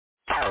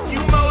You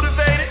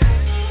motivated?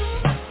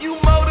 You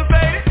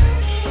motivated?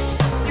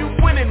 You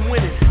winning.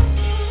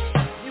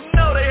 You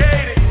know they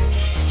hate it.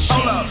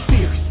 Hold up.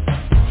 Fierce.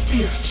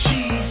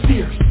 She's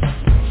fierce.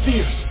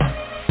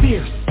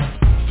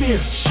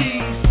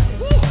 She's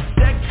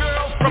that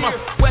girl from a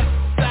west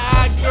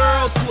side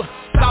girl to a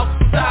south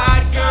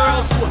side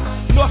girl to a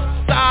north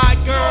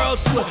side girl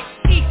to a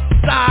east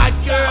side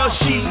girl.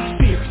 She's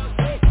fierce.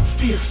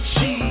 She's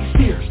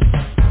fierce.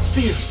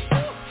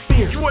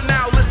 You are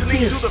now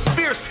listening to the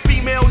Fierce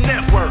Female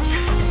Network.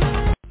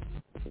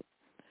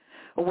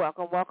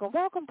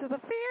 Welcome to the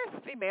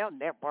Fierce Female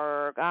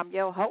Network. I'm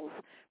your host,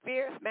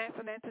 Fierce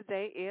Manson, and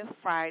today is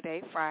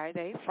Friday,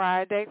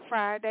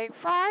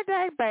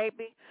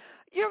 baby.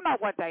 You know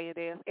what day it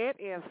is. It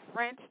is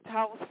French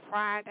Toast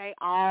Friday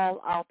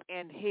all up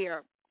in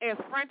here.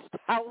 It's French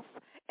toast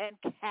and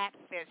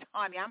catfish,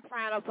 honey. I'm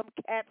frying up some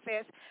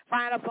catfish,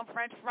 frying up some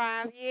French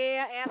fries,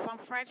 and some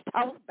French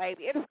toast,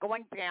 baby. It is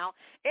going down.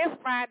 It's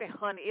Friday,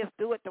 honey. It's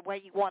do it the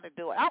way you want to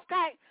do it.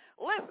 Okay,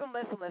 listen.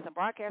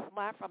 Broadcasting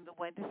live from the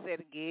Windy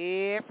City.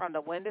 Yeah, from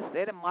the Windy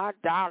City, my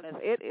darlings.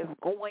 It is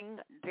going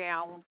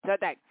down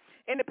today.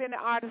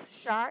 Independent artist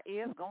Shar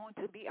is going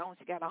to be on.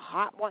 She got a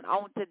hot one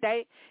on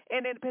today.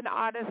 And independent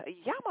artist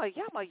YAMA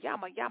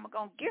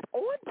going to get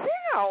on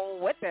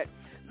down with it.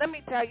 Let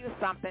me tell you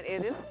something.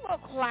 It is a little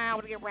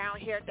cloudy around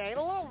here today,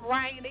 a little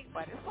rainy,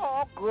 but it's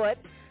all good.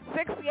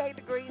 68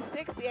 degrees.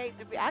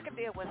 I can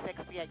deal with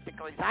 68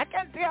 degrees. I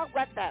can deal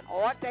with that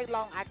all day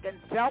long. I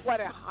can deal with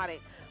it, honey.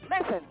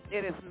 Listen,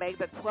 it is May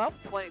the 12th,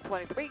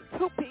 2023,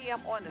 2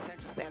 p.m. on the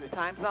Central Standard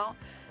Time Zone,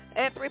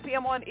 and 3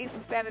 p.m. on the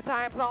Eastern Standard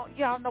Time Zone.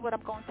 Y'all know what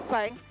I'm going to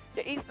say.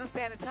 The Eastern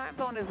Standard Time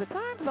Zone is the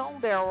time zone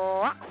that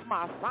rocks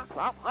my socks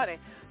off, honey.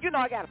 You know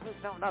I got to push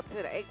it on up to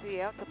the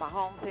ATL, to my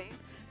home team.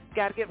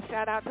 Got to give a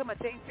shout-out to my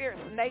team, Fierce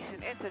Nation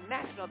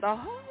International, the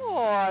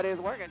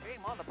hardest working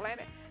team on the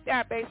planet. They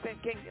are based in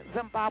Kenya,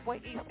 Zimbabwe,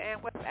 East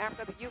and West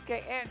Africa, the UK,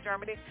 and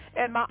Germany,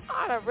 and my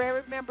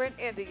honorary member in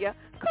India,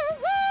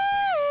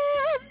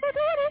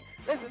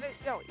 Listen, this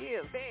show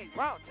is being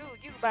brought to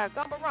you by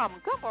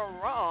Gumbarum,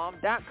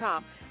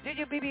 GumbaRum.com.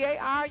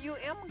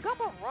 GUBBARUM,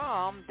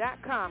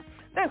 GumbaRum.com.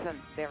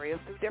 Listen, there is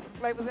 2 different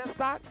flavors in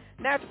stock,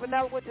 natural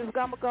vanilla, which is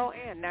Gumba Gold,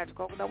 and natural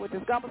coconut, which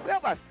is Gumba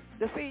Silver.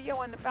 The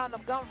CEO and the founder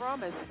of Gum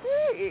Rum is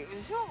Steve.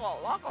 Sugar,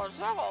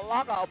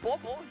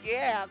 boo-boo.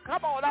 Yeah,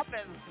 come on up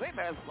and see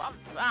me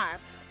sometime.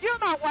 You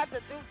know what to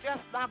do.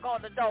 Just knock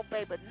on the door,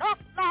 baby. Knock.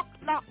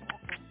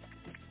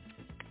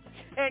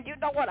 And you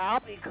know what? I'll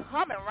be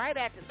coming right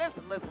at you.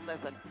 Listen.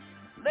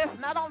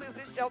 Not only is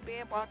this show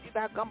being brought to you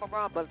by Gum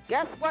Rum, but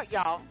guess what,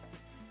 y'all?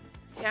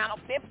 Channel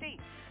 50.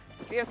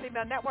 The Fierce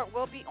Female Network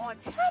will be on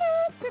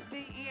Channel 50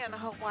 in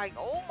Hawaii.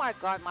 Oh, my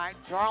God, my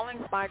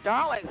darlings.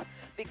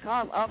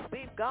 Because of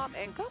Steve Gum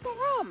and Gum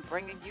Rum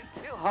bringing you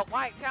to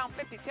Hawaii, Channel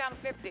 50.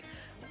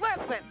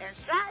 Listen, and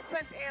Shar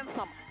sent in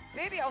some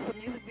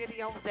music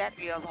videos that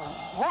is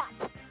hot.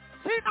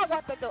 She know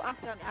what to do. I'm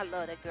telling you, I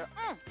love that girl.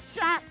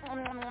 Shar,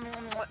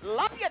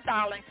 love you,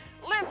 darling.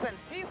 Listen,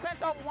 she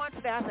sent over one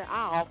today. I said,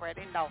 I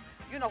already know.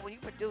 You know, when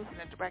you producing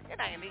and direct, it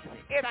ain't easy.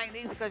 It ain't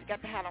easy because you got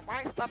to have the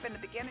right stuff in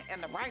the beginning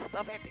and the right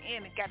stuff at the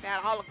end. And got to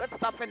have all the good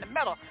stuff in the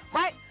middle,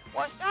 right?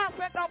 Well, Shar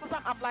sent over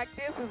something. I'm like,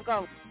 this is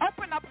going to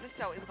open up the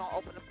show. It's going to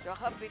open up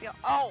her video.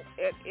 Oh,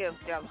 it is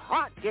just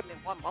hot. Give me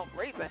one more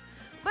reason.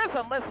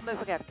 Listen.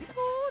 Got to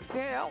go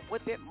down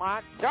with it,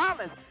 my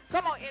darlings.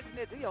 Come on,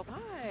 internet, do your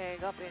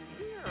thing up in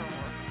here.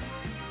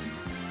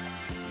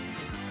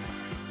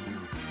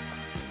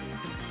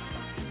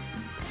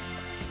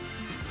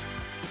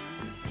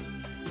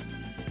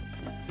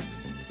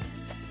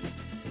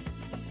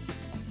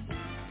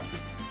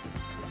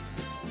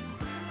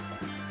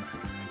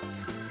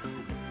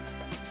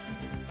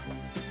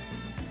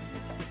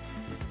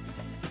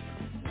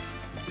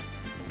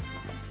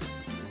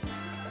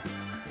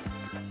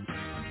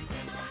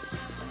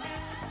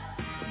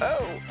 Oh.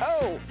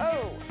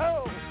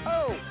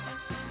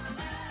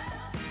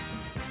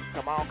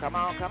 Come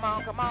on.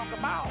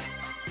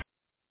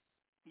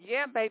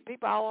 Yeah, baby,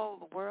 people all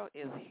over the world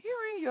is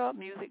hearing your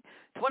music.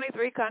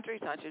 23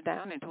 countries, touching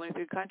down in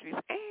 23 countries,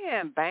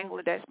 and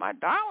Bangladesh, my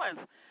darlings.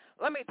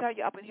 Let me tell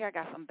you, up in here, I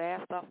got some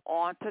bad stuff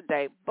on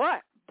today,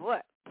 but,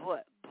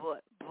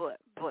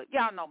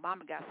 y'all know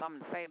Mama got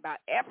something to say about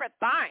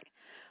everything.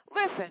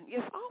 Listen,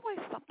 there's always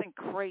something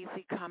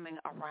crazy coming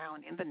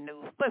around in the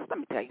news. Listen, let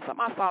me tell you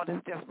something. I saw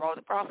this just rolled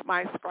across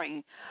my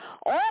screen.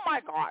 Oh,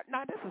 my God.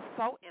 Now, this is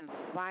so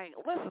insane.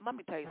 Listen, let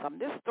me tell you something.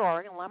 This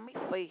story, let me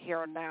see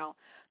here now.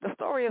 The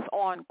story is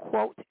on,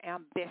 quote,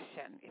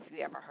 Ambition, if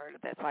you ever heard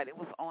of that site. It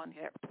was on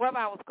here 12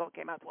 hours ago.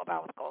 Came out 12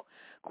 hours ago.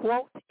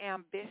 Quote,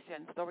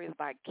 Ambition. The story is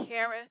by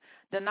Karen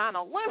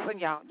Donano. Listen,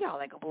 y'all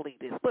ain't going to believe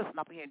this. Listen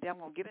up here. Then I'm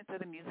going to get into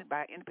the music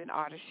by independent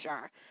artist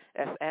Shar.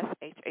 That's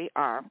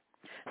Shar.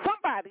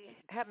 Somebody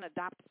had an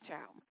adopted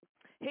child.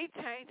 He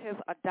changed his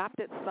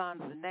adopted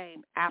son's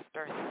name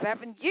after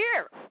 7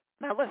 years.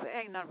 Now, listen,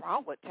 ain't nothing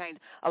wrong with change.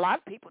 A lot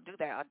of people do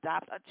that,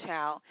 adopt a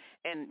child,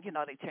 and,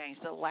 they change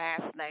the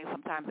last name.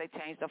 Sometimes they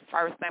change the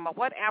first name or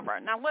whatever.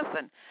 Now,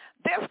 listen,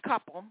 this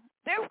couple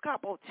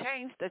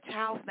changed the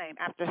child's name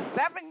after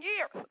 7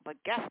 years. But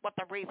guess what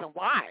the reason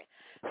why?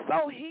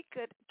 So he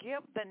could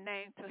give the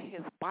name to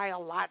his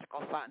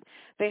biological son.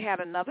 They had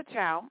another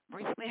child,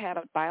 recently had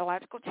a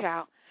biological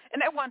child,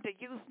 and they wanted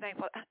to use the name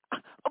for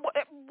what?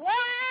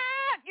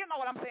 You know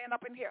what I'm saying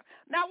up in here.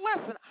 Now,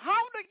 listen,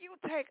 how do you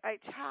take a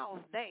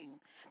child's name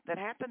that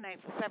had the name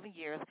for 7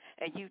 years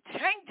and you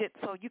change it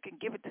so you can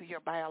give it to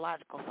your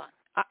biological son?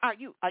 Are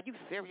you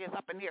serious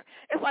up in here?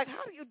 It's like,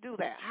 how do you do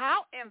that?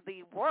 How in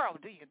the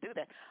world do you do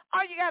that?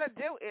 All you got to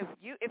do is,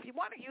 if you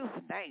want to use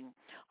the name,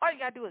 all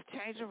you got to do is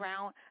change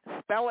around,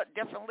 spell it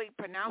differently,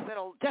 pronounce it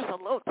just a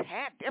little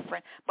tad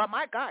different. But,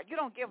 my God, you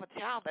don't give a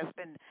child that's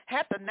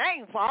had the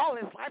name for all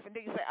his life, and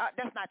then you say,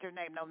 that's not your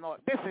name no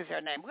more. This is your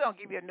name. We're going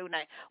to give you a new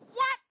name.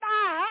 What the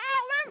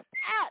hell is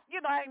that?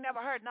 I ain't never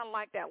heard nothing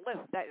like that.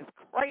 Listen, that is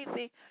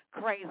crazy,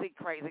 crazy,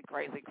 crazy,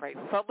 crazy, crazy.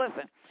 So,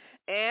 listen.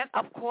 And,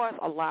 of course,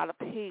 a lot of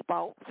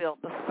people feel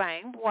the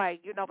same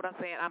way. You know what I'm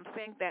saying? I'm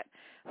saying that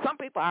some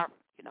people are,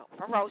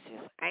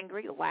 ferocious,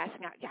 angry,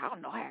 lashing out. Y'all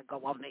know how to go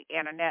on the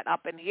internet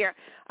up in here.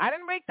 I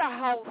didn't read the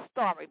whole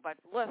story, but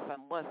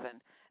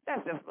listen.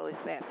 That's just really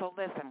sad. So,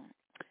 listen,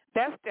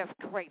 that's just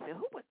crazy.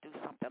 Who would do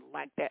something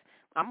like that?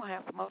 I'm going to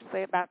have some more to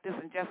say about this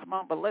in just a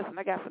moment. But, listen,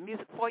 I got some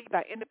music for you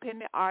by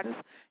independent artist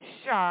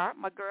Shar.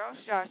 My girl,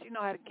 Shar, she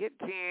know how to get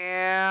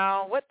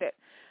down with it.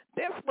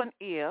 This one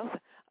is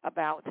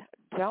about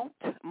Don't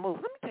Move.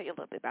 Let me tell you a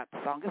little bit about the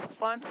song. It's a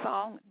fun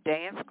song,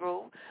 dance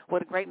groove,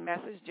 with a great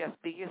message, just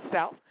be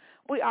yourself.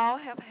 We all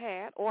have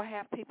had or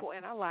have people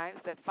in our lives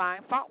that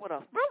find fault with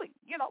us. Really,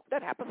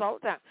 that happens all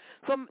the time.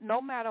 So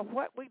no matter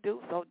what we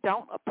do, so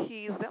don't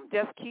appease them.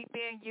 Just keep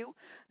being you.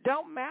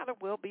 Don't Matter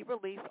will be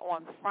released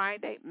on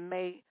Friday,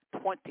 May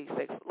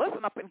 26th.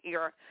 Listen up in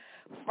here.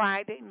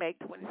 Friday, May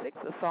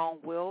 26th, the song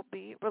will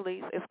be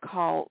released. It's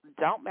called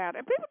Don't Matter.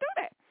 And people do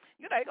that.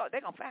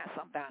 They're going to find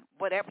something down,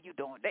 whatever you're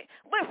doing.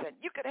 Listen,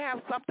 you could have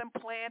something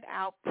planned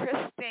out,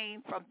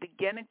 pristine from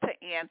beginning to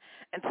end,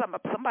 and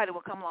somebody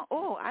will come along,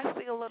 oh, I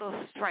see a little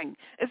string.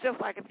 It's just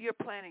like if you're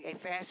planning a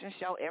fashion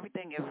show,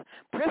 everything is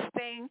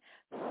pristine,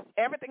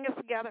 everything is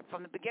together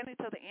from the beginning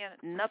to the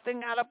end,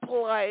 nothing out of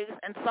place,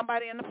 and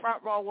somebody in the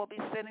front row will be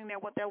sitting there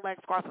with their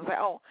legs crossed and say,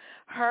 oh,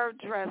 her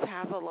dress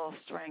has a little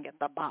string at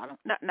the bottom.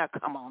 Now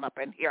come on up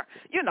in here.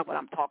 You know what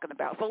I'm talking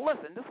about. So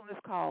listen, this one is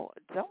called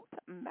Don't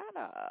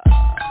Matter.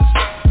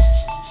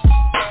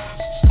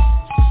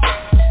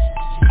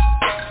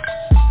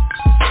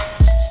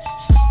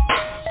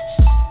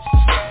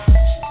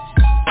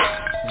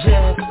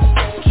 Just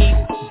keep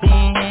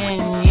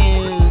being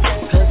you,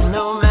 'cause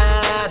no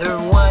matter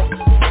what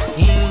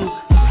you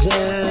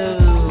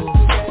do,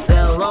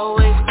 they'll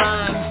always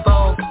find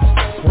fault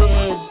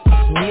with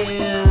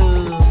you.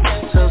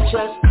 So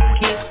just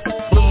keep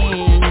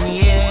being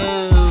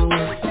you.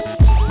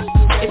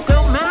 It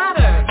don't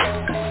matter,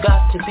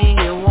 got to be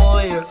a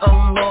warrior,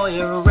 a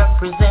lawyer,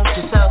 represent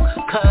yourself,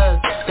 'cause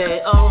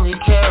they only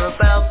care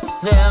about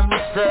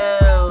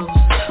themselves.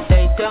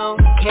 They don't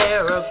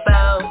care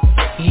about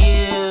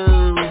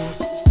you.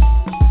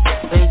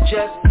 They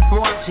just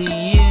want to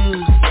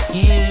use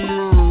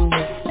you.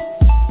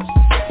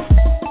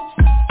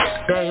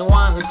 They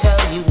want to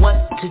tell you what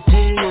to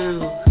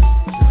do.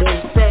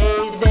 They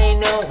say they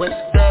know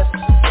what's best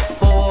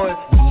for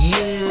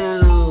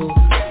you,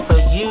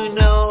 but you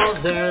know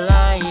they're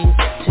lying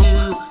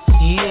to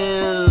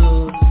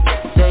you.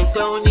 They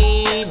don't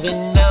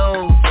even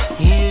know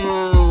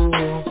you.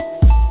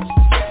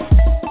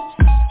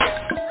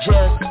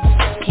 Just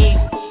keep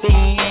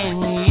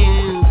being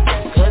you,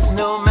 'cause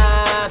no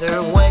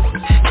matter what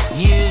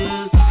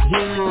you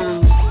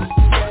do,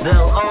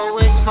 they'll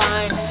always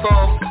find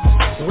fault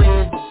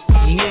with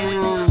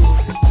you.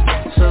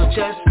 So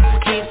just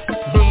keep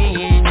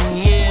being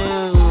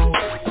you.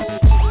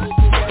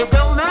 It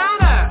don't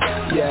matter.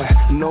 Yeah,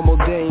 normal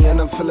day and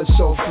I'm feeling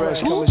so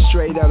fresh. Coming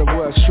straight out of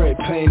work, straight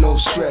pain, no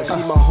stress. See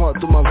my heart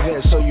through my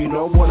vest, so you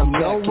know what I'm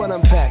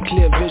back.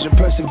 Clear vision,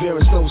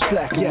 perseverance, no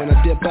slacking. When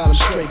I dip out, I'm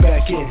straight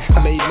back in. I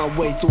made my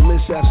way through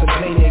mishaps and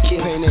pain and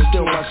kin.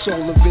 Still my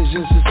soul and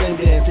vision's the same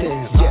damn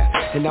thing.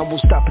 Yeah, and I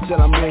won't stop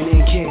until I'm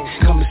reigning king.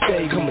 Come and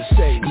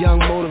save, young,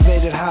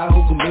 motivated, high,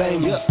 who can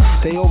blame me?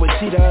 They always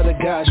see the other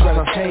guys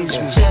trying to change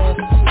me. Just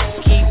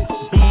keep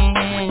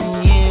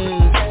being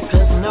you,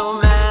 'cause no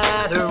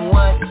matter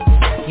what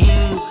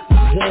you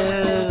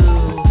do,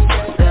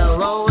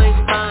 they'll always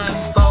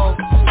find fault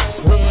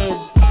with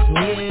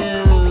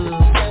you.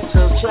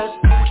 So just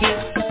keep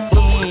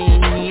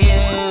being you.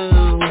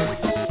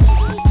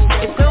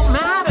 It don't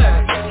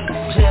matter.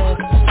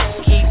 Just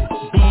keep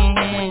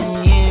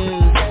being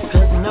you,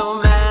 'cause no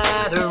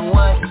matter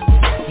what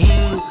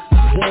you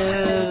do,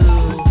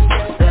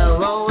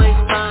 they'll always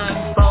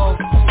find fault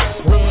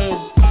with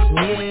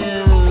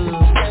you.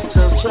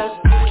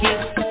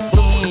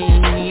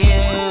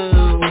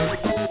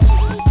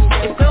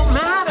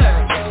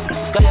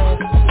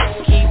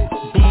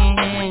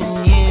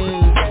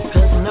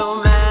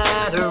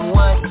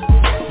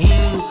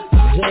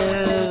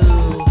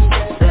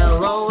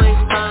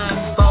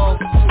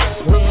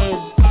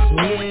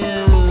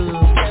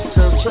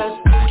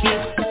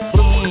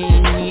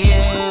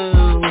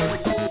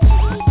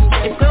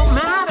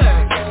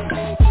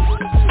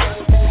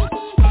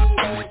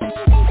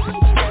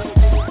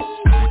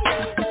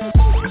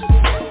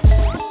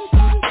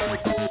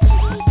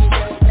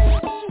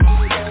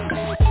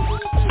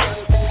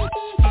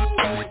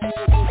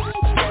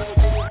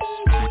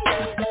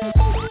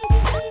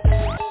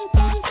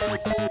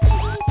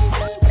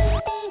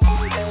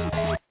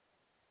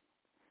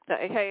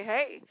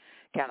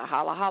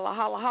 Holla, holla,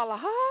 holla, holla,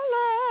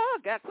 holla.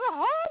 Got to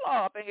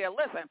holla up in here.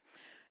 Listen,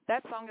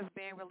 that song is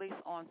being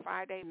released on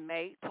Friday,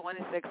 May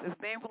 26th.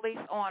 It's being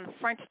released on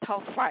French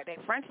Toast Friday.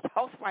 French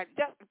Toast Friday,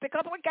 just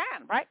because we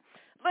can, right?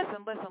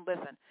 Listen.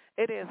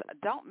 It is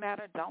Don't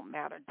Matter.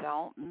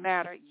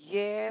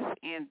 Yes,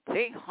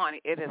 indeed, honey.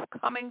 It is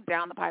coming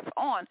down the pipes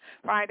on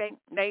Friday,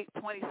 May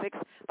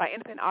 26th by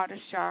independent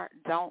artist Shar.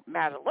 Don't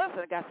Matter. Listen,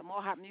 I got some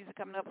more hot music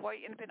coming up for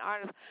you. Independent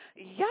artist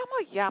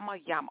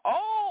YAMA.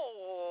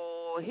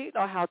 Oh, he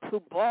know how to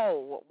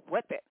bowl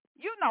with it.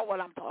 You know what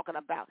I'm talking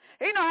about.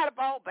 He know how to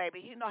bowl, baby.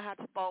 He know how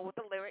to bowl with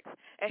the lyrics,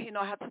 and he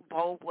know how to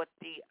bowl with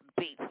the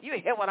beats. You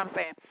hear what I'm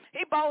saying?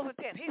 He bowls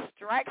a 10. He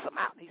strikes them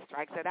out. He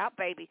strikes it out,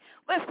 baby.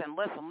 Listen.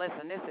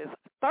 This is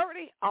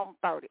 30 on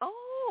 30.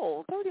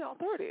 Oh, 30 on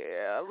 30.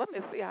 Let me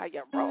see how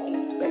you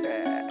roll, baby.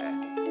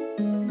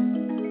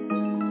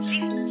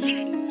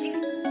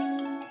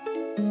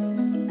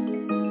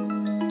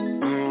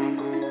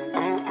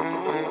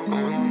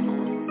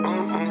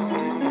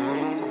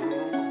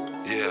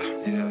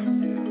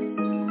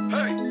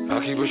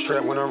 I keep a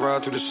strap when I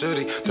ride through the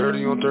city.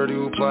 30 on 30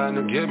 who plotting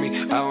to get me.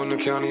 Out in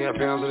the county at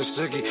pounds of the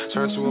sticky.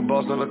 Turned to a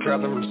boss, not a crap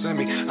that would send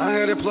me. I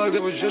had a plug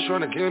that was just trying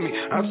to kill me.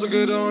 I took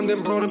it on,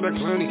 then brought it back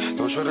plenty.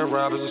 Don't try to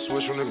rob as a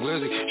switch from the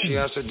glizzy. She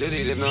asked her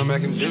Diddy, they know I'm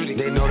acting duty.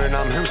 They know that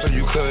I'm him, so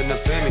you couldn't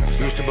offend me.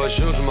 Used to bust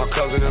shoes with my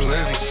cousin and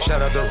Lindsay. Shout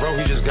out to Ro,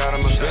 he just got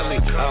him a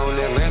Billy. Out in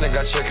Atlanta,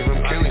 got checking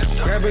from Kelly.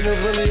 Grabbing the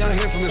Billy, I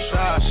hit from the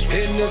side.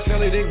 Hitting the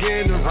Philly, then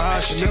getting the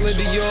ride. Chanel and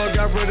Dior,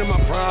 got rid of my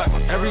pride.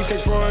 Every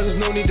case for there's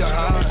no need to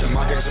hide.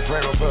 My gang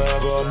soprano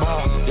forever.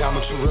 Yeah, I'm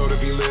too real to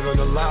be living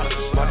a lie.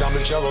 My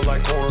diamond jello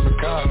like corn on the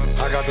cob.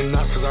 I got the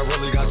knots cause I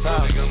really got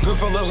time. Good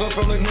fella,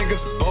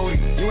 niggas, Bodie.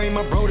 You ain't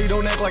my Brody,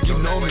 don't act like you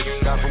know me.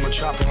 Got from a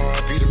chopper,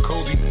 R.I.P. to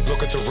Cody.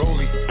 Look at the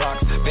Rollie, box,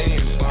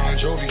 bands, buying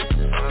Jovi.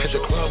 Hit the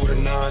club with a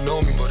 9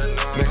 on me.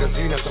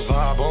 Magazine, that's a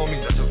vibe on me.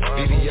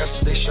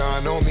 BBS, they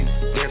shine on me.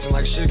 Dancing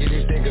like Shiggy,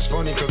 they think it's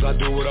funny cause I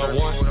do what I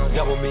want.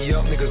 Double me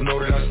up, niggas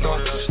know that I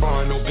stunt.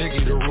 Sparring no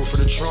Biggie, the roof of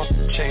the trunk.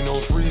 Chain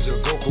on freezer,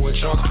 Goku and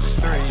Chunk.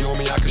 30 on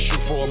me, I can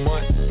shoot for a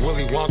month.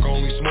 Willy Wonka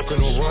only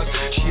smoking on runs.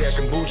 She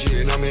acting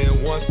bougie and I'm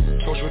in one.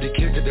 Social the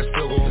kick it, that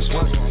still going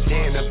once.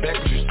 Stay in the back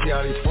but you see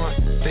how they front.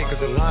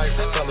 Thinkers and liars,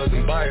 sellers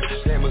and buyers.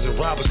 Scammers and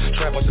robbers.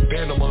 Trap out the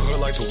band on my hood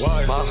like the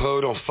wire. My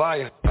hood on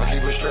fire. I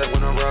keep a strap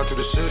when I ride through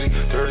the city.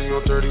 30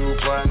 on 30 who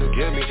plotting to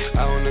get me.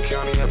 Out in the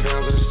county at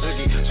pounds of the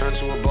sticky. Turned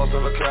to a boss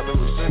of a cap that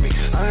would send me.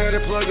 I had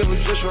a plug that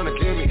was just trying to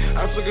kill me.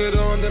 I took it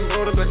on then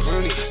brought it back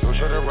plenty. Don't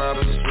try to rob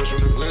as a switch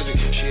from the glizzy.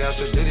 She asked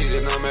her Diddy,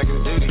 then I'm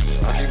acting Diddy.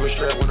 I keep a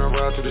strap when I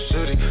ride through the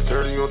city.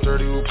 30 on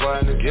 30 who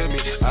plotting to get me.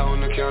 Out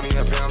in the county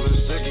at pounds of the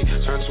sticky.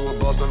 Turned to a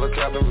boss of a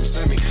cap that would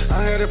send me.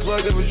 I had a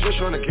plug that was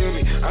just trying to kill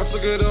me. I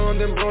took it on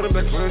then brought it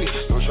back plenty.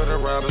 Don't try to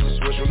rob as a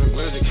switch from the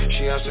glizzy.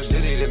 She asked her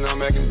Diddy, then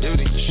I'm acting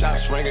Diddy.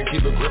 Shots ringing,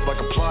 keep a grip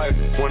like a plier.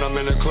 When I'm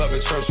in the club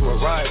it turns to a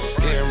riot.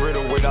 Getting rid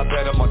of weight, I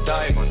bet on my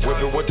diet.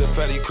 Whipping with the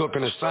fatty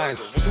cooking the science.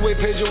 Two-way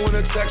pager when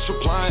a text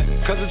replying.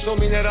 Cause it told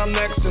me that I'm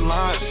next in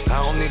line.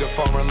 I don't need a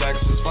phone, relax,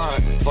 it's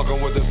fine.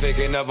 Fucking with the fake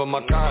ain't never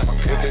my kind.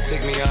 If they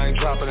take me, I ain't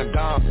dropping a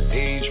dime.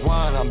 Age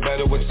wine, I'm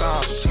better with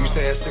time. You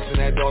say at 6 and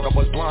that dog, I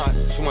was blind.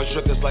 Too much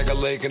drip, that's like a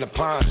lake in a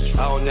pond.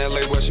 Out in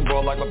LA where she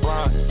ball like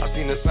LeBron. I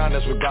seen the sign,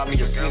 that's what got me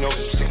a casino.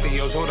 16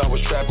 years old, I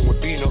was trapping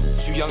with Bino.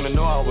 Too young to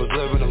know I was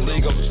living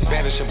illegal.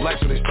 Spanish and black,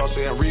 so they start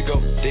saying Rico.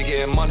 They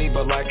getting money,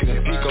 but like it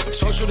in Pico.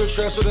 Social the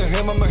transfer to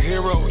him, I'm a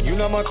hero. You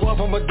not my club,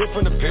 I'm a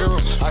different apparel.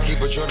 I keep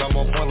a joint, I'm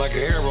on point like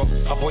a hero.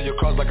 I pull your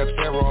cards like a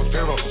pharaoh on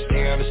Pharaoh.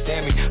 They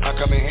understand me, I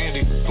come in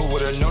handy. Who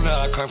would've known that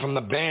I come from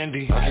the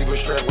bandy? I keep a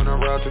strap when I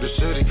ride through the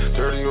city.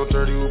 30 on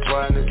 30 who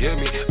plotting to get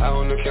me.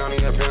 Out in the county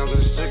at pounds of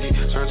the sticky.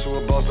 Turned to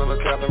a boss of a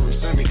cap that would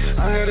send me.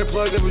 I had a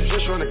plug that was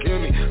just trying to kill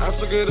me. I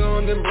took it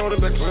on then brought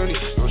it back plenty.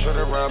 Don't try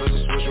to rob as a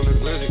switch from the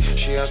glizzy.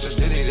 She asked her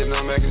Diddy, then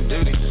I'm acting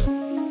Diddy.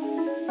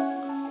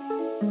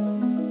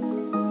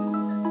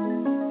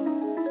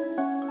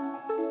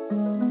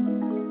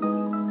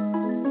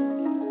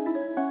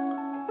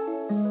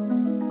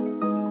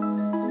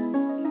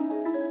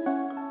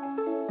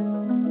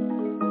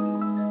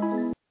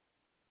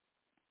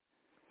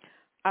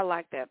 I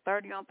like that.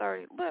 30 on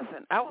 30.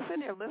 Listen, I was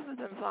sitting here listening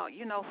to the song.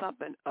 You know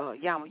something,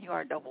 Yama, you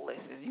are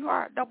double-licious. You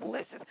are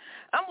double-licious.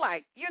 I'm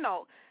like, you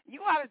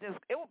ought to just,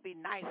 it would be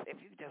nice if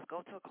you just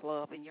go to a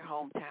club in your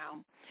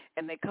hometown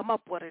and they come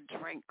up with a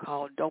drink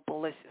called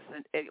Dopalicious.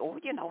 Or,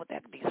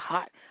 that'd be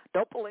hot.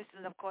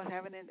 Dopalicious, of course,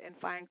 having in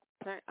fine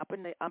print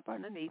up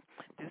underneath.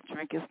 This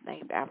drink is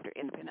named after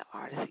independent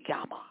artist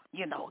Yama.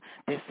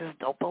 This is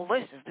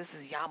Dopalicious. This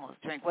is Yama's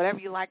drink. Whatever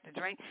you like to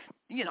drink,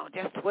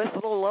 just twist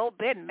it a little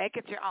bit and make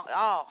it your own.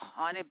 Oh,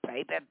 honey,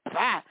 baby,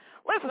 bye.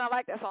 Listen, I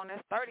like that song.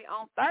 That's 30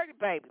 on 30,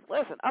 baby.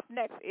 Listen, up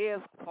next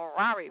is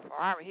Ferrari.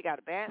 He got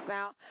a bad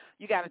sound.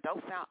 You got a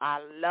dope sound.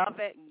 I love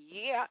it.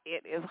 Yeah,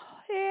 it is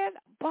head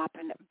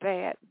bopping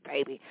bad,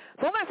 baby.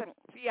 So listen,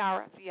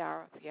 Fiara.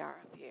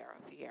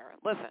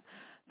 Listen,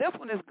 this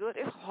one is good.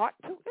 It's hot,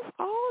 too. It's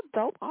all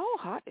dope. All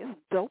hot. It's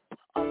dope.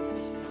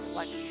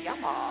 Like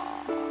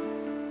Yama.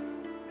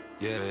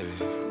 Yeah.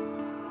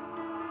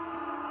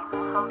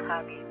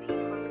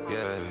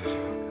 Yeah.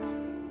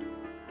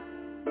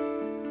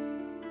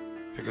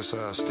 Pick a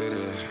side, stay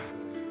there.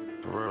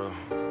 For real.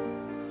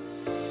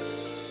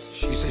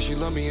 She said she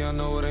love me, I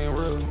know it ain't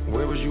real.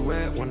 Where was you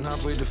at when I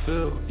played the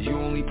field? You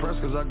only pressed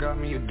cause I got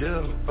me a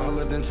deal. All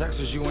of them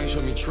Texas, you ain't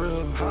show me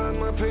trill. Hide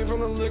my pain from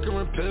the liquor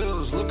and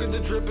pills. Look at the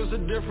drip, it's a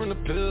different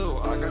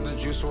appeal. I got the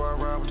juice so I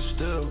ride with the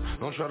still.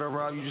 Don't try to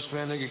rob, you just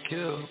fan nigga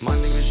kill. My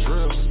niggas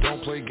drill,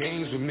 don't play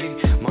games with me.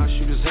 My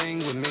shooters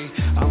hang with me.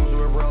 I was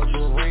with Rel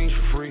to arrange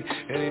for free.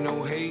 It ain't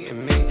no hate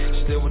in me,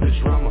 still with the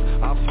drama.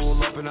 I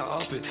pull up and I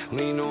up it.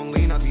 Lean on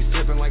lean, I be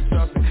sipping like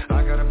Dustin.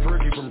 I got a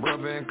perky from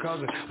brother and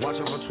cousin. Watch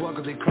out for 12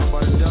 cause they come by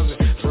the dozen.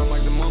 Drum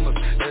like the mama,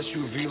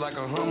 SUV like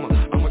a Hummer.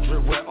 I'ma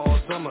drip wet all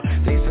summer.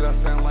 They said I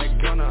sound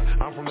like Gunner.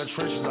 I'm from the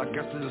trenches, I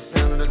guess it's the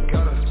sound of the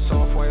gutter.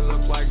 Soft white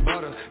look like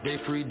butter, they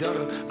free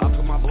dutter. I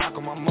put my block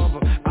on my mother.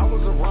 I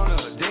was a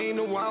runner, they ain't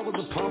know I was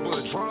a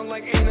pumper. Drawn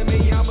like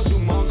anime, YAMA do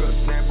manga.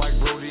 Snap like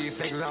Brody,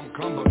 think I'm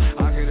cumber.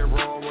 I get it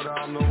raw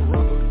without no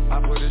rubber. I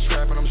put it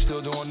trap and I'm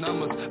still doing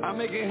numbers. I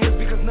make it hits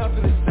because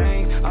nothing is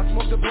sane. I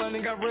smoked the blunt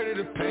and got rid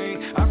of the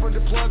pain. I put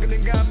the plug and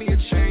then got me a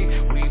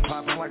chain. Weed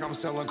popping like I'm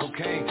selling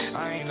cocaine.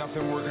 I ain't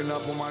nothing working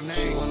up on my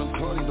name. When I'm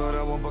Cody, thought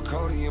I want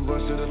Bacardi and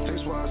busted the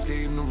face while I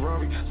skated in the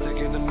Rari. Stick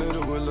in the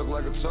middle, it look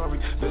like a Tory.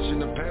 Bitch in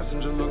the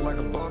passenger, look like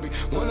a Barbie.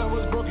 When I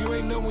was broke, you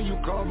ain't know when you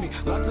called me.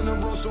 Locked in the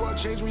road, so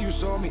I changed when you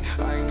saw me.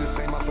 I ain't the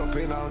same, I felt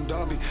pain out in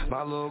Derby.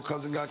 My little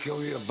cousin got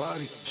killed, he a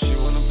body. She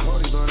when I'm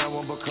Cody, thought I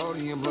want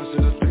Bacardi and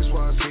busted the face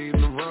while I skated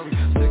in the Rari.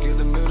 Stick in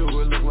the middle,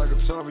 it look like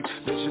a Tory.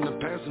 Bitch in the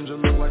passenger,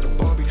 look like a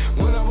Barbie.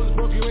 When I was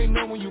broke, you ain't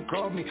know when you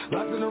called me.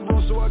 Locked in the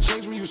road, so I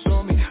changed when you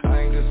saw me.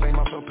 I ain't the same,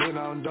 I felt pain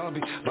out in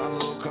Derby. My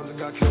little cousin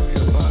got killed, he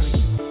a body.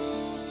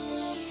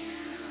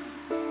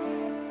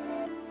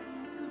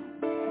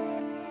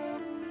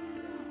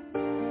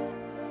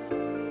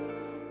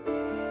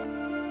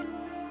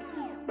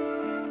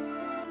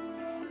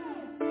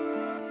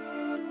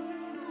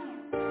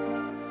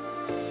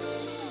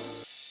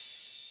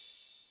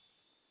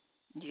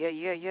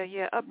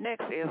 Yeah. Up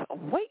next is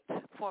Wait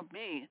For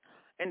Me.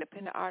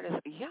 Independent artist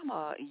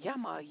YAMA.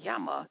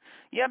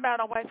 You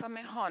better wait for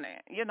me, honey.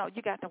 You know,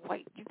 you got to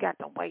wait.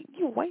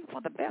 You wait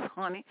for the best,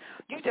 honey.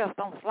 You just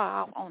don't fly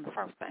off on the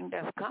first thing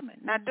that's coming.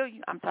 Now, do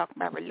you? I'm talking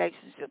about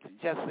relationships,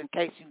 just in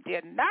case you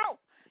didn't know.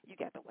 You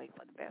got to wait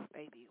for the best,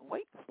 baby.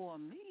 Wait for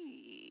me.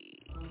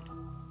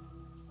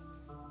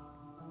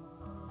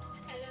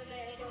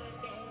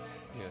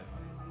 Yeah.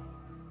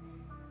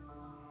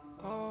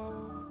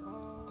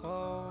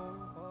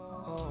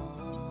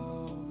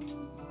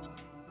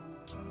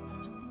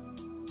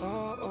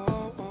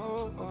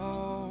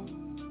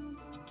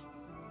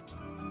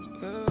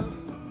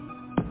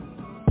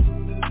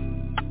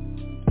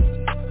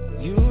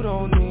 You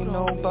don't need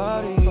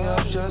nobody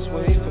else, just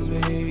wait for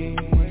me.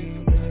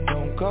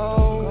 Don't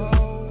go.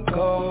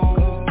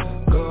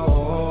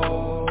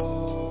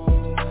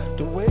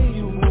 The way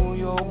you move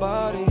your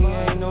body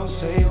ain't no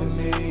saving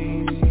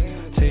me.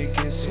 Take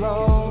it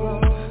slow.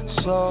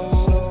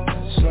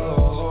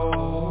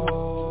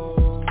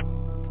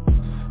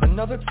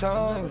 Another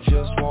time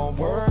just won't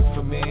work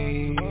for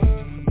me.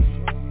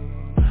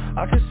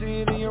 I can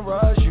see it in your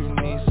eyes, you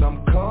need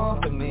some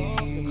company.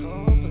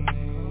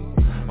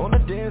 On the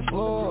dance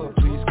floor,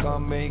 please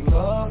come make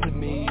love to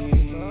me.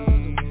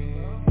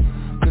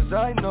 Cause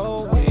I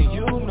know when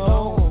you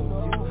know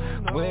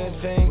when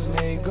things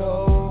may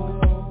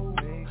go.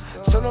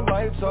 Turn the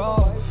lights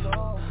off,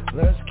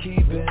 let's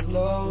keep it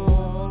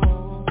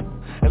low.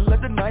 And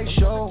let the night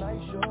show.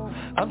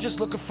 I'm just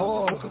looking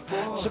for.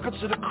 Took her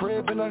to the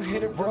crib and I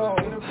hit it wrong.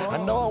 I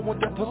know I want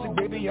that pussy,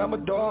 baby, I'm a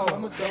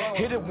dog.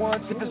 Hit it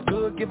once, if it's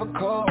good, give a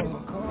call.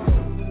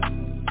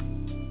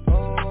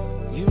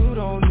 You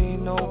don't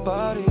need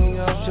nobody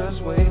else,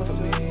 just wait for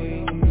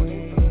me.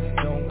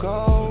 Don't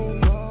go.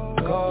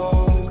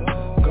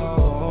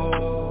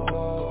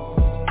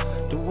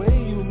 The way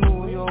you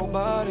move your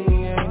body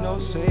ain't no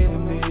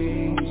saving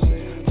me.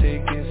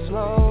 Take it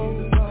slow.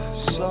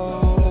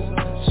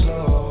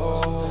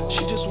 She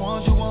just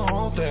wants you her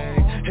own thing.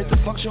 Hit the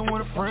function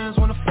with her friends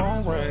when the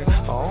phone ring.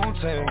 Her own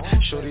thing,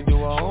 shorty do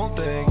her own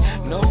thing.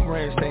 No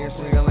rain, staying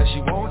single unless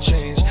she won't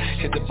change.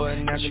 Hit the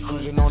button, now she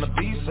cruising on the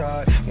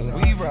B-side. When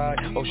we ride,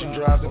 ocean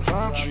drives and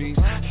palm trees.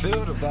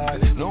 Feel the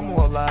vibe, no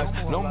more lies,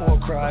 no more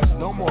cries,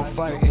 no more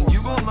fighting.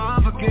 You gon'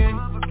 love again,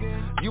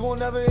 you won't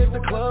never hit the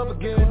club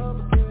again.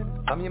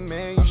 I'm your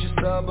man, you should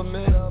sub a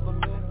man.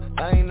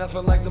 I ain't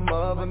nothing like the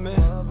mother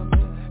man.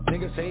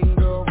 Niggas hating,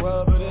 girl,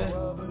 rub it in.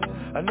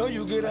 I know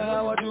you get it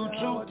how I do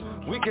too.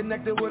 We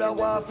connected with our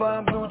Wi-Fi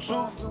and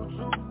Bluetooth.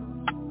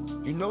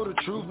 You know the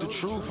truth,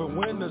 and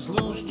winners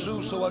lose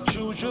too, so I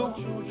choose you.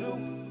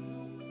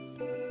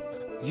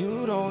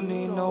 You don't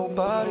need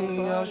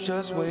nobody else,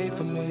 just wait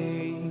for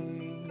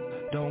me.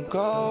 Don't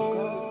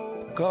go.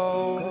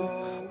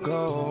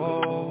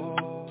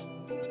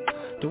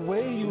 The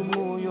way you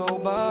move your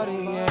body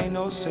ain't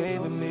no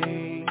saving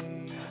me.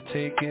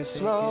 Take it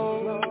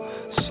slow.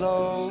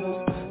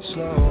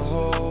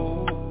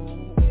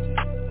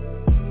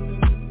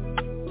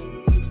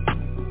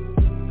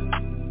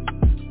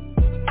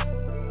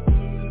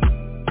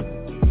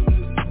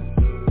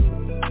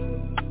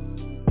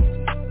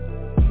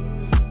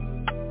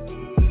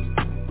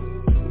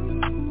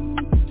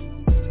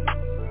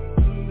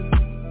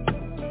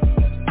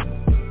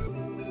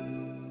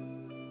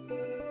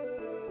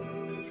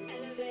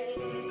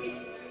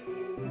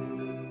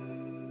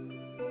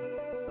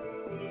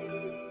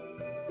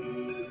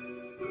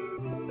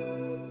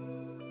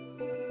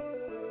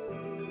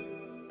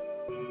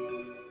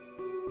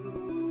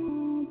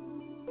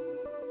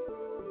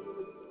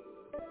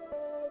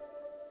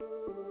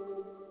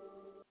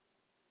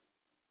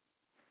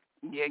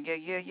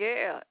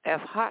 Yeah.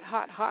 That's hot.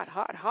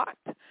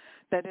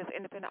 That is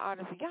independent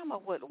artist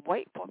YAMA would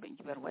wait for me.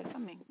 You better wait for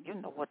me. You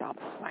know what I'm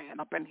saying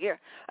up in here.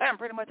 I am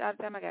pretty much out of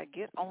time. I got to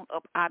get on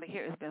up out of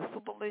here. It's been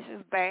super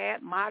delicious,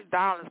 bad, my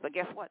darlings. But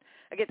guess what?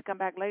 I get to come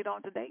back later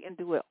on today and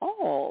do it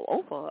all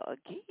over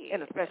again.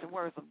 In the special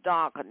words of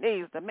Don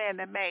Cornelius, the man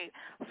that made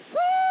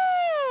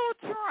Soul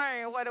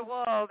Train what it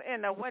was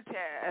in the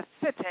Winter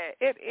City.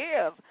 It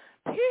is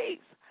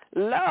peace,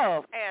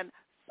 love, and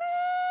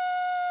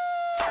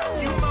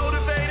You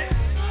motivated.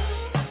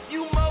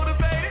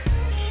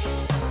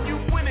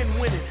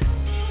 Winning.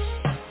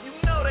 You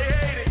know they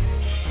hate it.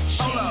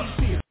 Hold up.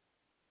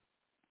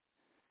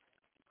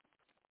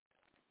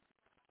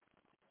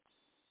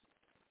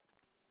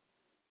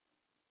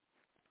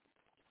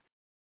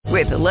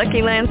 With the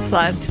Lucky Land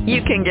Slots,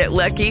 you can get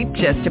lucky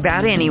just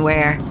about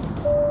anywhere.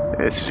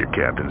 This is your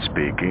captain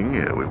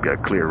speaking. We've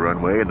got clear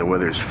runway and the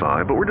weather's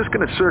fine, but we're just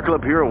going to circle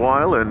up here a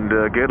while and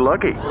get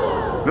lucky.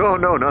 No,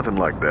 nothing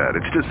like that.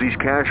 It's just these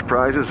cash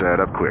prizes add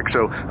up quick.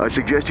 So I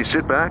suggest you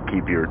sit back,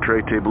 keep your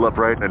tray table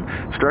upright, and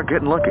start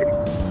getting lucky.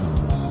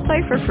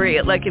 Play for free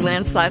at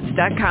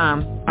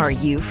LuckyLandSlots.com. Are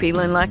you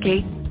feeling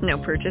lucky? No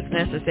purchase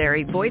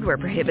necessary. Void where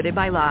prohibited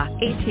by law.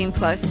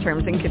 18+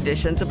 terms and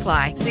conditions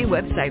apply. See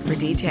website for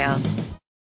details.